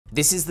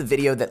This is the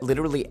video that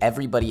literally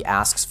everybody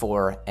asks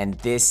for, and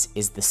this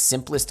is the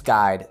simplest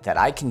guide that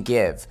I can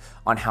give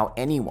on how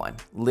anyone,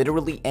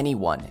 literally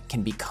anyone,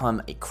 can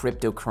become a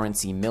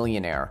cryptocurrency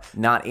millionaire,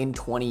 not in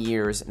 20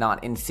 years,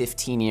 not in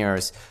 15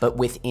 years, but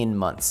within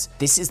months.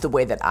 This is the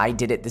way that I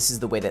did it. This is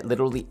the way that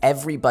literally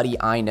everybody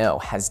I know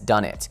has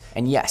done it.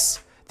 And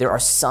yes, there are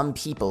some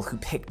people who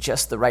pick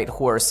just the right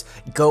horse,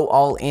 go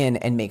all in,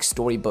 and make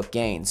storybook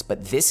gains.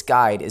 But this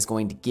guide is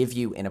going to give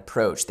you an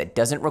approach that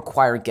doesn't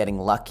require getting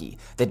lucky,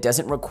 that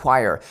doesn't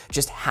require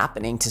just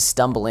happening to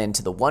stumble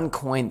into the one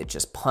coin that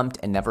just pumped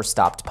and never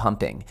stopped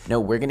pumping. No,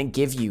 we're going to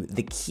give you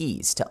the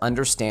keys to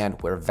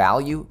understand where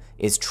value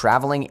is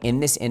traveling in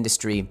this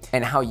industry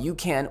and how you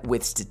can,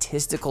 with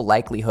statistical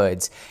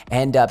likelihoods,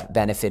 end up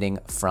benefiting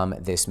from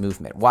this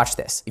movement. Watch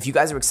this. If you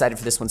guys are excited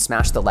for this one,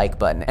 smash the like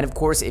button. And of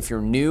course, if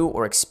you're new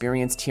or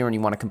experienced here and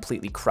you want to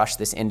completely crush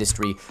this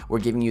industry, we're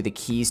giving you the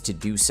keys to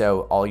do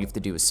so. All you have to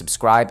do is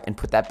subscribe and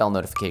put that bell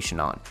notification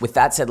on. With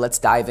that said, let's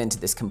dive into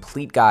this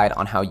complete guide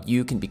on how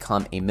you can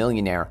become a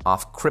millionaire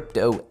off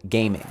crypto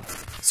gaming.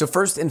 So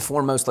first and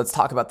foremost, let's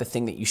talk about the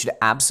thing that you should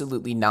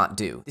absolutely not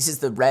do. This is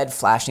the red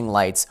flashing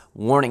lights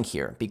warning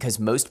here, because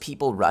most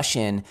people rush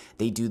in,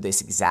 they do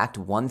this exact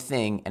one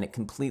thing, and it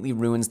completely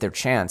ruins their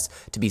chance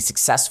to be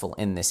successful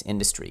in this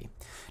industry.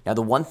 Now,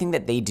 the one thing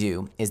that they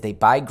do is they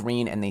buy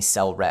green and they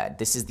sell red.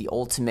 This is the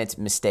ultimate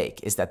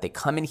mistake, is that they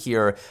come in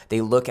here,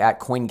 they look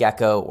at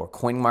CoinGecko or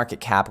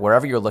CoinMarketCap,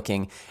 wherever you're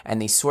looking,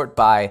 and they sort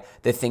by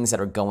the things that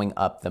are going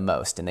up the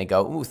most. And they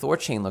go, ooh,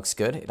 Thorchain looks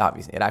good. It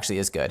actually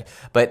is good.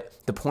 But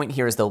the point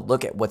here is they'll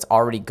look at what's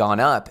already gone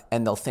up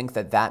and they'll think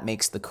that that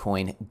makes the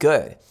coin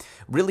good.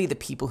 Really, the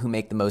people who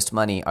make the most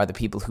money are the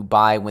people who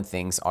buy when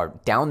things are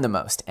down the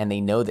most and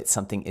they know that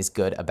something is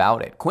good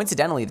about it.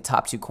 Coincidentally, the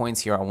top two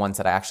coins here are ones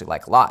that I actually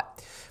like a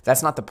lot.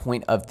 That's not the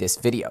point of this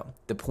video.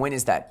 The point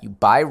is that you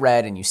buy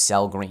red and you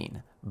sell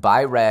green.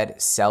 Buy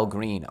red, sell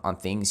green on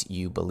things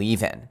you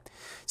believe in.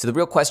 So the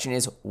real question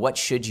is, what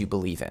should you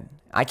believe in?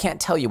 I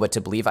can't tell you what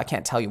to believe. I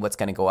can't tell you what's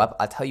going to go up.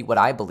 I'll tell you what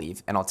I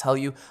believe, and I'll tell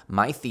you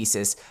my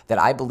thesis that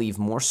I believe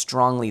more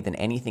strongly than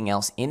anything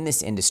else in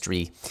this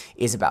industry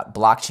is about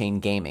blockchain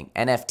gaming,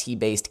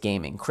 NFT-based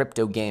gaming,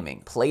 crypto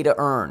gaming, play to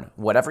earn,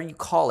 whatever you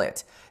call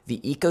it. The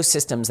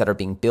ecosystems that are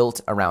being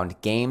built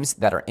around games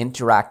that are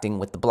interacting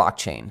with the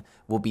blockchain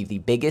will be the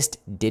biggest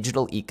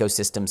digital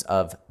ecosystems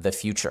of the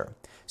future.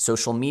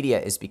 Social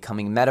media is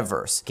becoming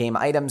metaverse. Game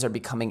items are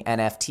becoming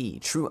NFT.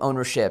 True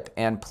ownership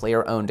and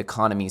player-owned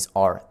economies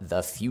are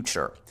the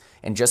future.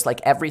 And just like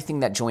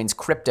everything that joins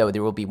crypto,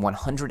 there will be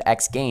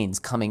 100x gains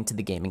coming to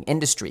the gaming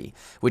industry,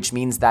 which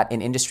means that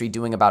an industry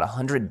doing about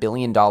 $100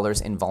 billion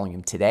in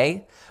volume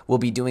today will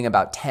be doing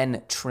about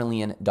 $10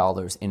 trillion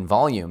in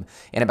volume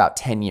in about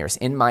 10 years,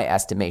 in my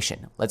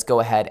estimation. Let's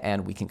go ahead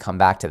and we can come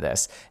back to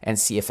this and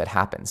see if it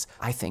happens.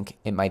 I think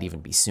it might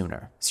even be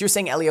sooner. So you're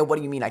saying, Elio, what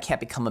do you mean I can't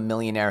become a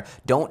millionaire?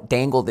 Don't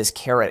dangle this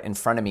carrot in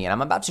front of me. And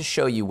I'm about to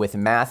show you with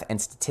math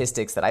and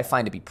statistics that I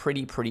find to be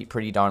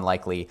pretty darn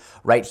likely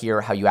right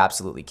here how you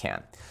absolutely can.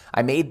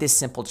 I made this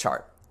simple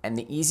chart, and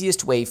the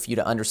easiest way for you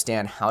to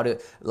understand how to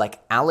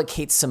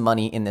allocate some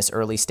money in this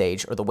early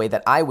stage, or the way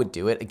that I would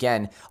do it,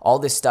 again, all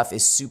this stuff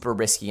is super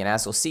risky, and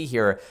as you'll see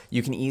here,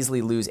 you can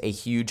easily lose a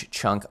huge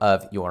chunk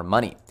of your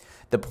money.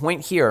 The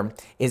point here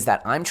is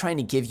that I'm trying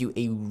to give you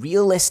a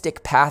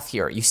realistic path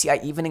here. You see, I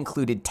even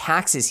included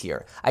taxes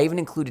here.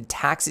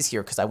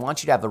 Because I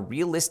want you to have a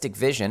realistic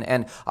vision.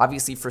 And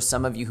obviously for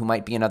some of you who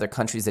might be in other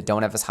countries that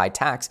don't have as high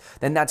tax,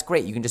 then that's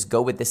great. You can just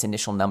go with this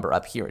initial number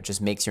up here. It just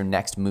makes your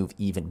next move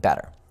even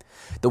better.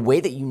 The way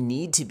that you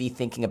need to be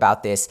thinking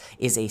about this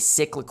is a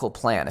cyclical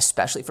plan,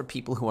 especially for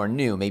people who are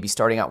new, maybe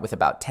starting out with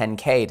about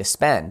 10K to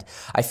spend.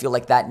 I feel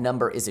like that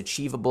number is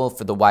achievable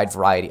for the wide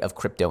variety of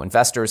crypto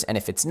investors. And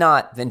if it's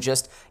not, then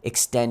just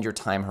extend your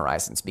time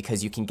horizons,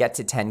 because you can get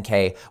to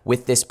 10K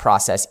with this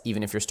process,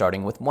 even if you're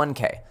starting with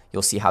 1K.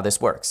 You'll see how this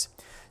works.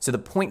 So the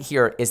point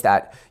here is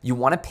that you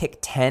want to pick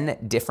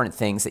 10 different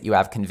things that you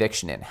have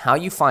conviction in. How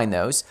you find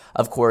those,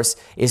 of course,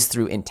 is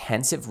through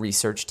intensive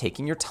research,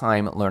 taking your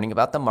time, learning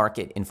about the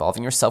market,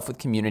 involving yourself with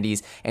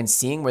communities, and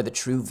seeing where the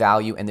true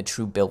value and the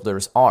true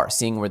builders are,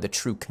 seeing where the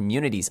true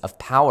communities of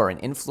power and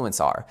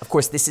influence are. Of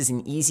course, this is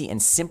an easy and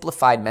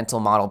simplified mental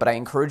model, but I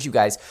encourage you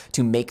guys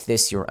to make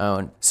this your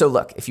own. So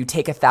look, if you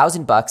take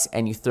 $1,000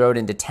 and you throw it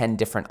into 10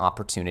 different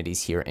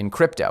opportunities here in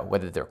crypto,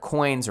 whether they're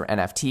coins or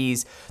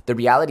NFTs, the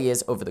reality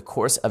is over the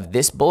course of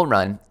this bull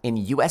run in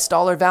US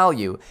dollar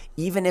value,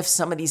 even if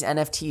some of these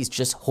NFTs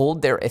just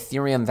hold their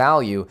Ethereum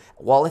value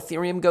while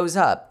Ethereum goes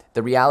up,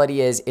 the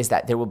reality is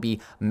that there will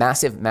be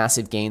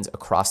massive gains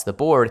across the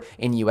board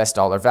in US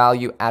dollar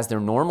value, as there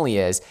normally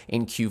is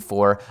in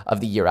Q4 of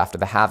the year after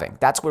the halving.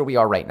 That's where we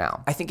are right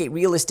now. I think a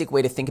realistic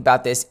way to think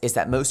about this is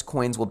that most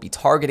coins will be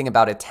targeting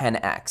about a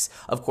 10x.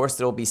 Of course,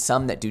 there will be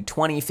some that do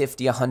 20,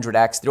 50,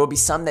 100x. There will be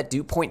some that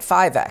do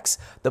 0.5x.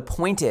 The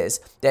point is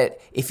that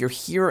if you're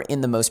here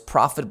in the most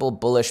profitable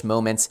bullish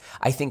moments,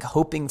 I think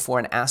hoping for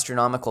an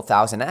astronomical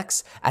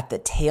 1000x at the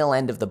tail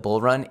end of the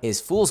bull run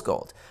is fool's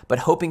gold. But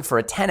hoping for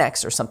a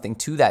 10x or something something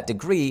to that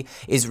degree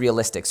is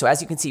realistic. So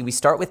as you can see, we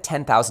start with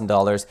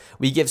 $10,000.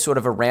 We give sort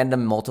of a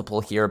random multiple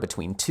here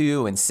between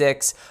 2 and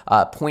 6,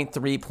 0.3,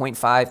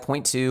 0.5,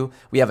 0.2.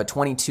 We have a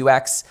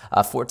 22x,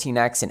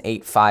 14x, an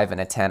 8, 5,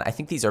 and a 10. I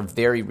think these are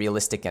very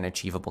realistic and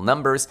achievable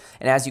numbers.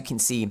 And as you can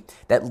see,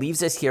 that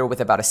leaves us here with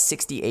about a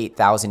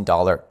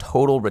 $68,000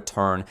 total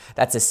return.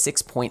 That's a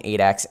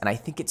 6.8x. And I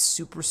think it's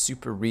super,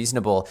 super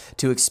reasonable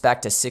to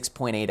expect a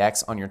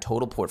 6.8x on your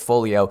total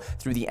portfolio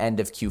through the end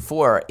of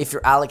Q4 if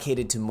you're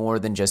allocated to more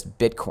than just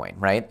Bitcoin,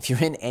 right? If you're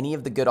in any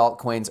of the good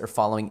altcoins or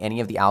following any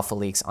of the alpha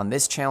leaks on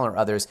this channel or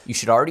others, you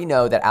should already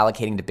know that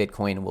allocating to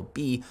Bitcoin will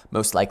be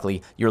most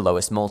likely your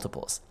lowest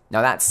multiples.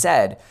 Now that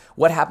said,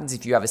 what happens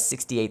if you have a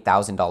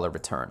 $68,000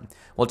 return?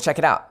 Well, check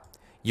it out.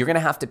 You're going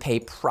to have to pay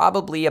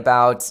probably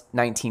about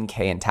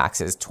 19K in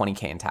taxes,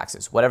 20K in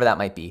taxes, whatever that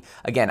might be.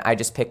 Again, I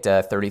just picked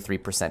a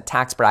 33%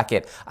 tax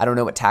bracket. I don't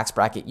know what tax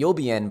bracket you'll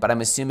be in, but I'm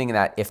assuming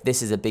that if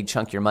this is a big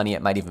chunk of your money,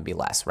 it might even be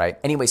less, right?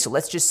 Anyway, so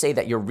let's just say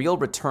that your real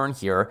return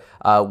here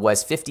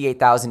was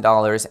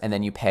 $58,000 and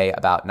then you pay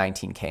about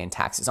 19K in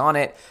taxes on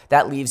it.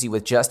 That leaves you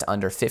with just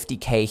under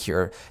 50K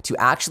here to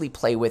actually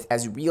play with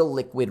as real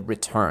liquid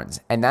returns.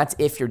 And that's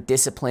if you're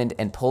disciplined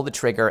and pull the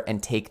trigger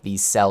and take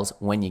these sells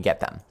when you get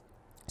them.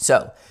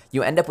 So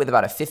you end up with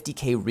about a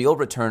 50K real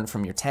return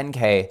from your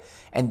 10K.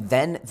 And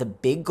then the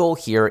big goal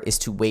here is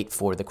to wait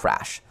for the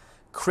crash.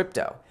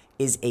 Crypto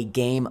is a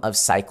game of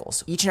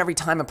cycles. Each and every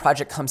time a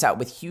project comes out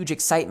with huge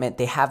excitement,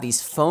 they have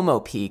these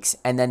FOMO peaks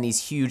and then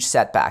these huge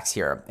setbacks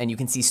here. And you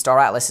can see Star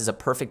Atlas is a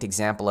perfect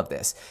example of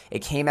this.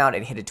 It came out,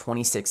 it hit a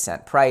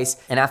 26-cent price,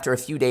 and after a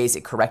few days,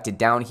 it corrected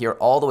down here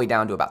all the way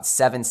down to about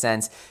 7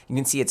 cents. You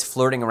can see it's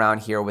flirting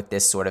around here with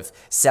this sort of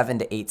 7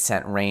 to 8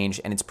 cent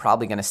range, and it's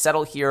probably gonna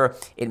settle here.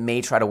 It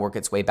may try to work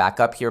its way back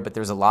up here, but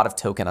there's a lot of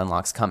token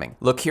unlocks coming.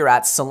 Look here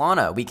at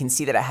Solana. We can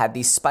see that it had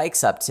these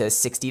spikes up to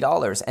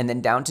 $60 and then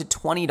down to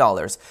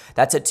 $20.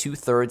 That's a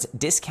 2/3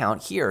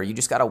 discount here. You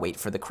just got to wait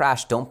for the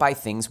crash. Don't buy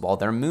things while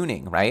they're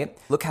mooning, right?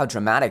 Look how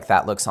dramatic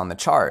that looks on the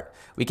chart.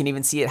 We can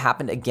even see it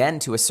happened again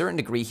to a certain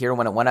degree here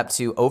when it went up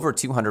to over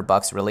 200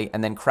 bucks really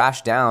and then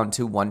crashed down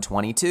to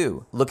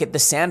 122. Look at the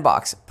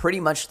Sandbox,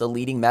 pretty much the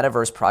leading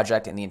metaverse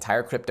project in the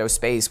entire crypto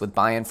space with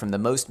buy-in from the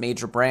most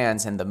major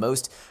brands and the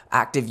most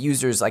active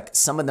users, like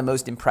some of the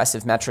most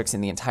impressive metrics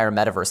in the entire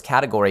metaverse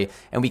category.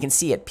 And we can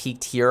see it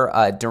peaked here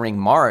during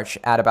March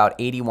at about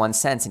 81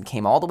 cents and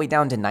came all the way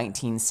down to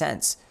 19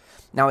 cents.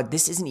 Now,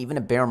 this isn't even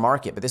a bear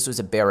market, but this was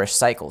a bearish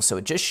cycle. So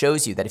it just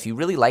shows you that if you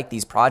really like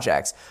these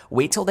projects,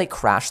 wait till they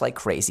crash like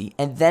crazy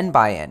and then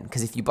buy in.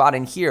 Because if you bought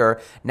in here,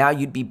 now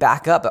you'd be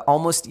back up at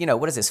almost,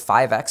 what is this,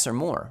 5x or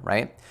more,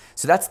 right?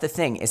 So that's the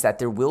thing, is that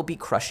there will be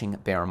crushing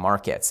bear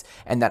markets.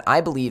 And that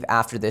I believe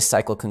after this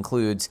cycle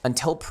concludes,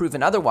 until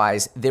proven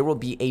otherwise, there will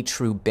be a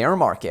true bear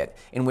market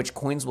in which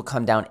coins will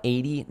come down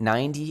 80,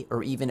 90,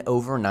 or even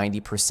over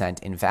 90%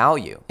 in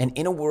value. And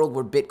in a world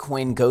where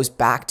Bitcoin goes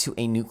back to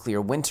a nuclear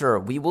winter,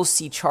 we will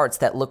see charts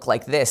that look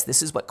like this.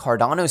 This is what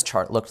Cardano's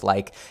chart looked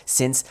like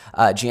since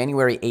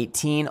January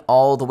 18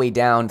 all the way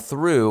down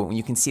through.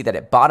 You can see that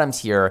it bottomed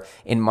here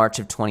in March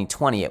of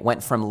 2020. It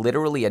went from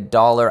literally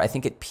 $1. I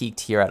think it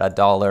peaked here at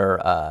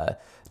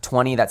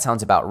 $1.20. That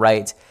sounds about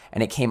right.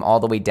 And it came all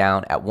the way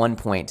down at one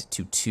point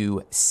to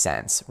 2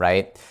 cents,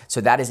 right?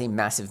 So that is a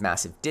massive,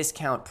 massive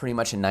discount, pretty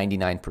much a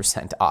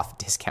 99% off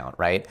discount,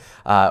 right?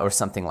 Or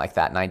something like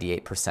that,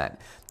 98%.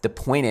 The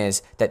point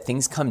is that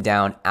things come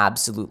down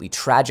absolutely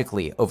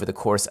tragically over the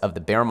course of the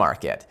bear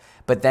market.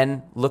 But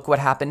then look what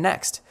happened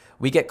next.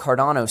 We get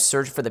Cardano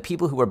surge for the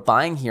people who were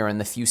buying here in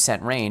the few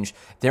cent range.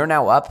 They're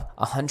now up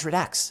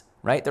 100x.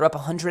 Right? They're up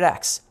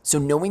 100x. So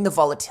knowing the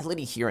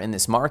volatility here in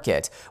this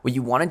market, what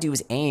you want to do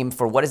is aim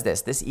for, what is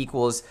this? This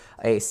equals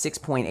a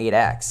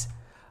 6.8x,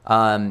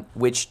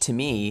 which to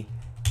me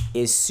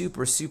is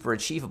super, super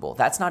achievable.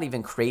 That's not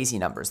even crazy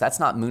numbers. That's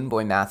not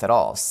Moonboy math at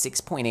all.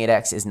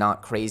 6.8x is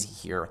not crazy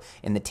here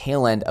in the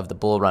tail end of the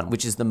bull run,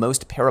 which is the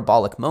most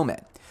parabolic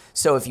moment.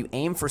 So if you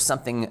aim for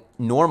something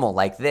normal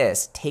like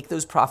this, take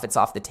those profits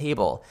off the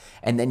table,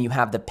 and then you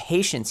have the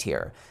patience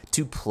here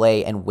to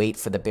play and wait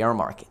for the bear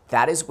market.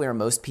 That is where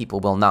most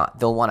people will not.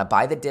 They'll want to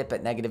buy the dip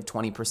at negative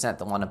 20%.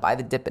 They'll want to buy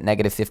the dip at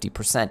negative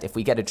 50%. If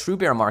we get a true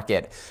bear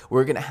market,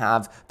 we're going to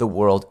have the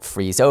world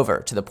freeze over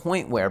to the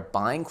point where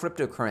buying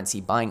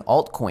cryptocurrency, buying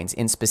altcoins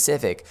in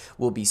specific,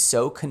 will be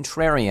so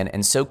contrarian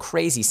and so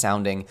crazy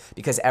sounding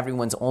because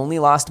everyone's only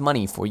lost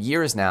money for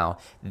years now.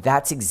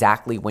 That's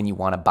exactly when you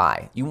want to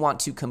buy. You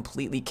want to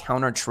completely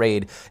counter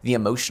trade the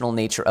emotional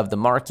nature of the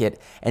market,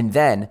 and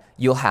then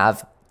you'll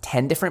have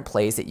 10 different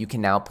plays that you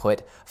can now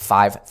put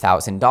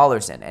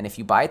 $5,000 in. And if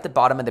you buy at the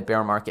bottom of the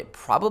bear market,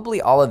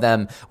 probably all of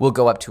them will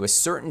go up to a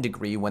certain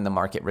degree when the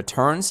market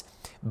returns,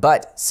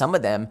 but some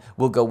of them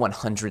will go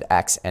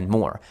 100x and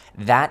more.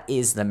 That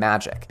is the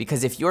magic,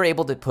 because if you're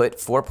able to put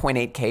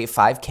 4.8K,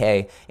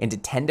 5K into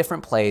 10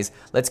 different plays,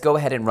 let's go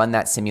ahead and run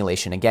that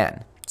simulation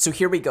again. So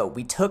here we go.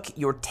 We took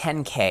your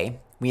 10K,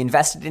 we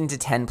invested into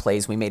 10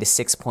 plays, we made a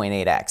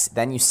 6.8x.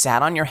 Then you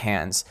sat on your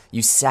hands.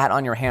 You sat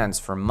on your hands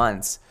for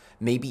months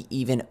maybe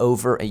even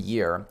over a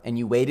year, and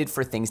you waited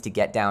for things to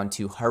get down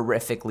to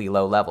horrifically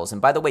low levels. And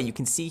by the way, you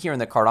can see here in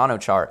the Cardano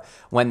chart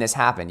when this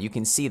happened, you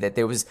can see that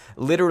there was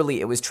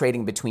literally, it was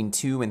trading between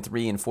 2 and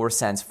 3 and 4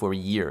 cents for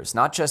years,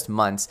 not just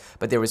months,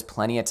 but there was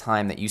plenty of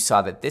time that you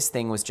saw that this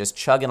thing was just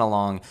chugging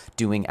along,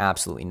 doing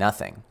absolutely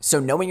nothing. So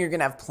knowing you're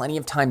gonna have plenty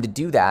of time to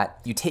do that,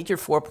 you take your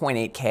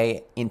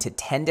 4.8K into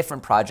 10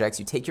 different projects,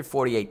 you take your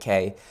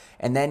 48K,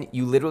 and then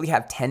you literally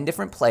have 10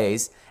 different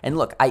plays. And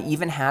look, I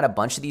even had a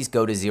bunch of these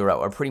go to zero,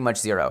 or pretty much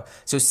zero.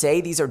 So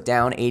say these are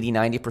down 80,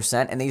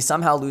 90%, and they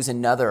somehow lose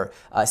another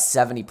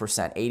 70%,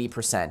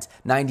 80%,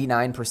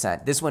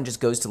 99%. This one just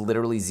goes to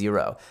literally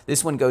zero.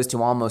 This one goes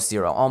to almost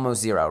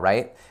zero,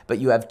 right? But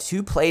you have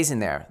 2 plays in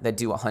there that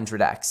do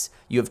 100x.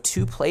 You have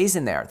 2 plays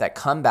in there that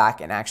come back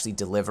and actually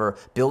deliver,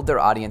 build their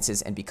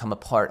audiences, and become a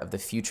part of the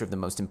future of the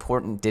most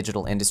important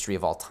digital industry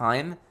of all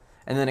time.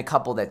 And then a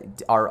couple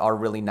that are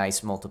really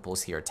nice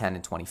multiples here, 10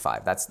 and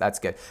 25. That's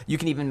good. You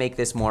can even make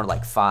this more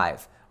like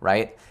 5,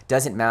 right?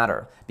 Doesn't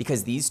matter,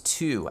 because these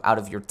 2 out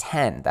of your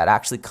 10 that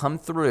actually come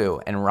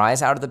through and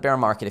rise out of the bear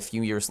market a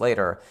few years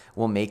later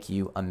will make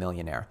you a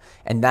millionaire.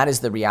 And that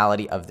is the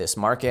reality of this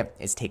market,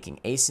 is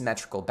taking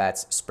asymmetrical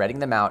bets, spreading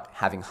them out,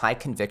 having high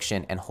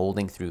conviction, and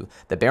holding through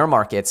the bear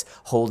markets,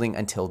 holding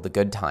until the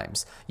good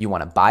times. You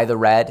want to buy the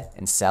red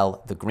and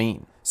sell the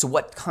green. So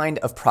what kind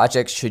of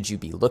projects should you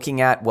be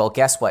looking at? Well,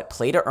 guess what?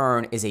 Play to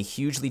earn is a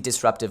hugely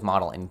disruptive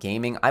model in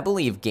gaming. I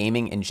believe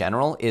gaming in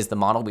general is the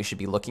model we should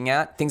be looking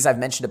at. Things I've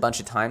mentioned a bunch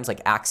of times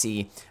like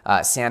Axie,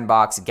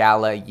 Sandbox,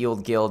 Gala,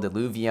 Yield Guild,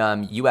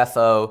 Illuvium,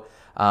 UFO,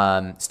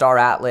 Star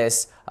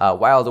Atlas,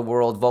 Wild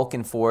World,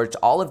 Vulcan Forge,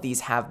 all of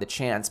these have the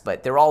chance,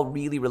 but they're all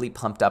really, really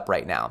pumped up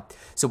right now.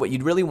 So what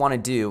you'd really want to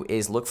do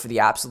is look for the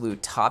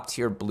absolute top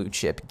tier blue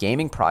chip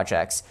gaming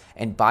projects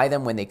and buy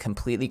them when they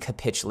completely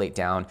capitulate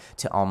down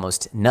to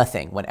almost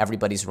nothing, when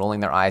everybody's rolling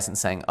their eyes and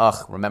saying,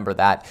 ugh, remember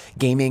that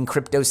gaming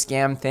crypto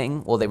scam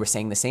thing? Well, they were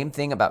saying the same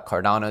thing about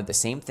Cardano, the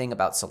same thing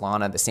about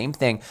Solana, the same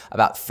thing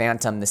about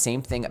Phantom, the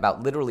same thing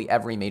about literally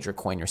every major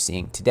coin you're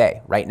seeing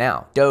today, right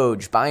now.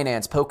 Doge,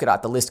 Binance,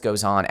 Polkadot, the list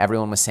goes on.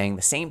 Everyone was saying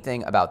the same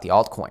thing about the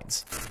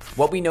altcoins.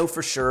 What we know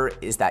for sure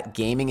is that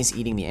gaming is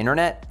eating the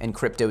internet and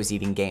crypto is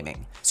eating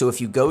gaming. So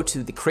if you go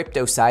to the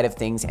crypto side of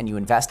things and you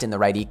invest in the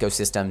right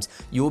ecosystems,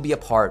 you will be a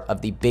part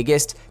of the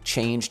biggest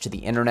change to the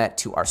internet,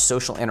 to our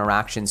social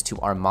interactions, to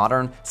our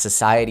modern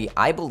society,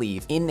 I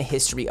believe, in the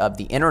history of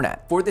the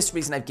internet. For this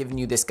reason, I've given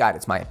you this guide.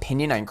 It's my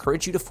opinion. I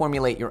encourage you to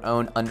formulate your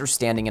own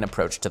understanding and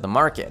approach to the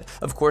market.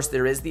 Of course,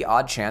 there is the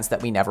odd chance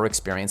that we never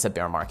experience a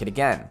bear market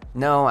again.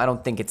 No, I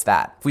don't think it's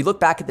that. If we look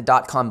back at the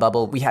dot-com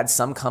bubble, we had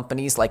some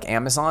companies like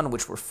Amazon,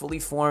 which were fully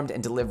formed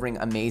and delivering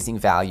amazing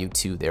value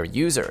to their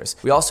users.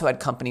 We also had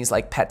companies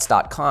like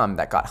Pets.com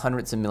that got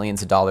hundreds of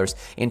millions of dollars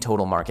in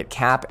total market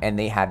cap, and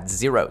they had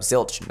zero,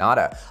 zilch,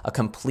 nada, a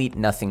complete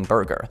nothing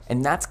burger.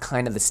 And that's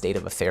kind of the state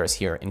of affairs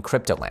here in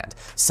crypto land.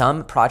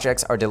 Some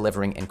projects are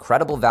delivering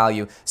incredible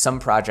value, some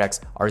projects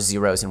are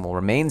zeros and will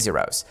remain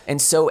zeros. And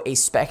so a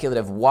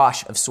speculative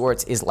wash of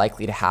sorts is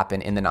likely to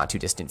happen in the not too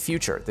distant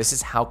future. This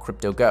is how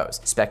crypto goes.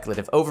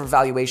 Speculative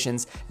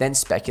overvaluations, then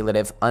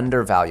speculative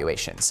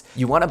undervaluations.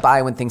 You want to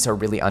buy when things are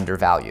really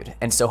undervalued.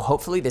 And so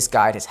hopefully this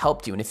guide has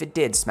helped you. And if it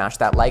did, smash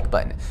that like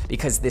button,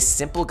 because this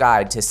simple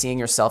guide to seeing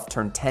yourself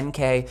turn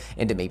 10K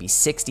into maybe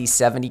 60,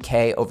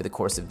 70K over the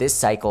course of this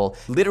cycle,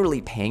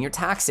 literally paying your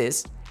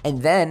taxes,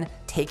 and then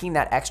taking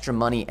that extra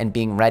money and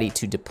being ready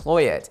to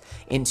deploy it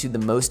into the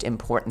most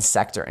important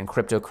sector in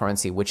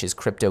cryptocurrency, which is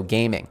crypto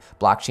gaming,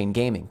 blockchain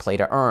gaming, play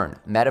to earn,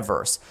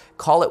 metaverse,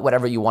 call it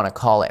whatever you want to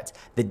call it.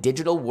 The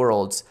digital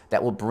worlds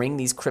that will bring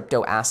these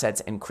crypto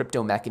assets and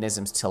crypto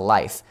mechanisms to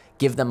life,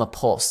 give them a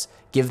pulse,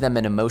 give them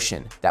an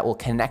emotion that will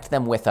connect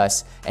them with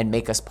us and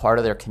make us part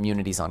of their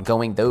communities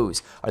ongoing.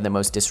 Those are the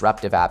most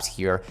disruptive apps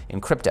here in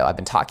crypto. I've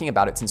been talking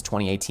about it since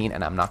 2018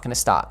 and I'm not going to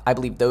stop. I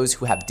believe those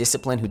who have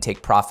discipline, who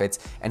take profits,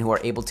 and who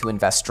are able to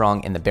invest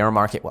strong in the bear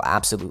market will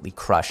absolutely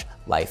crush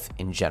life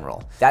in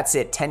general. That's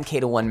it, 10K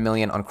to 1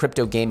 million on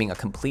crypto gaming, a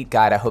complete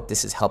guide. I hope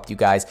this has helped you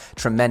guys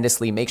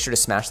tremendously. Make sure to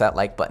smash that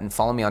like button.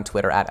 Follow me on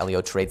Twitter at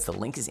EllioTrades. The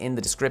link is in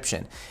the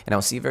description, and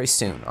I'll see you very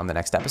soon on the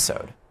next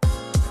episode.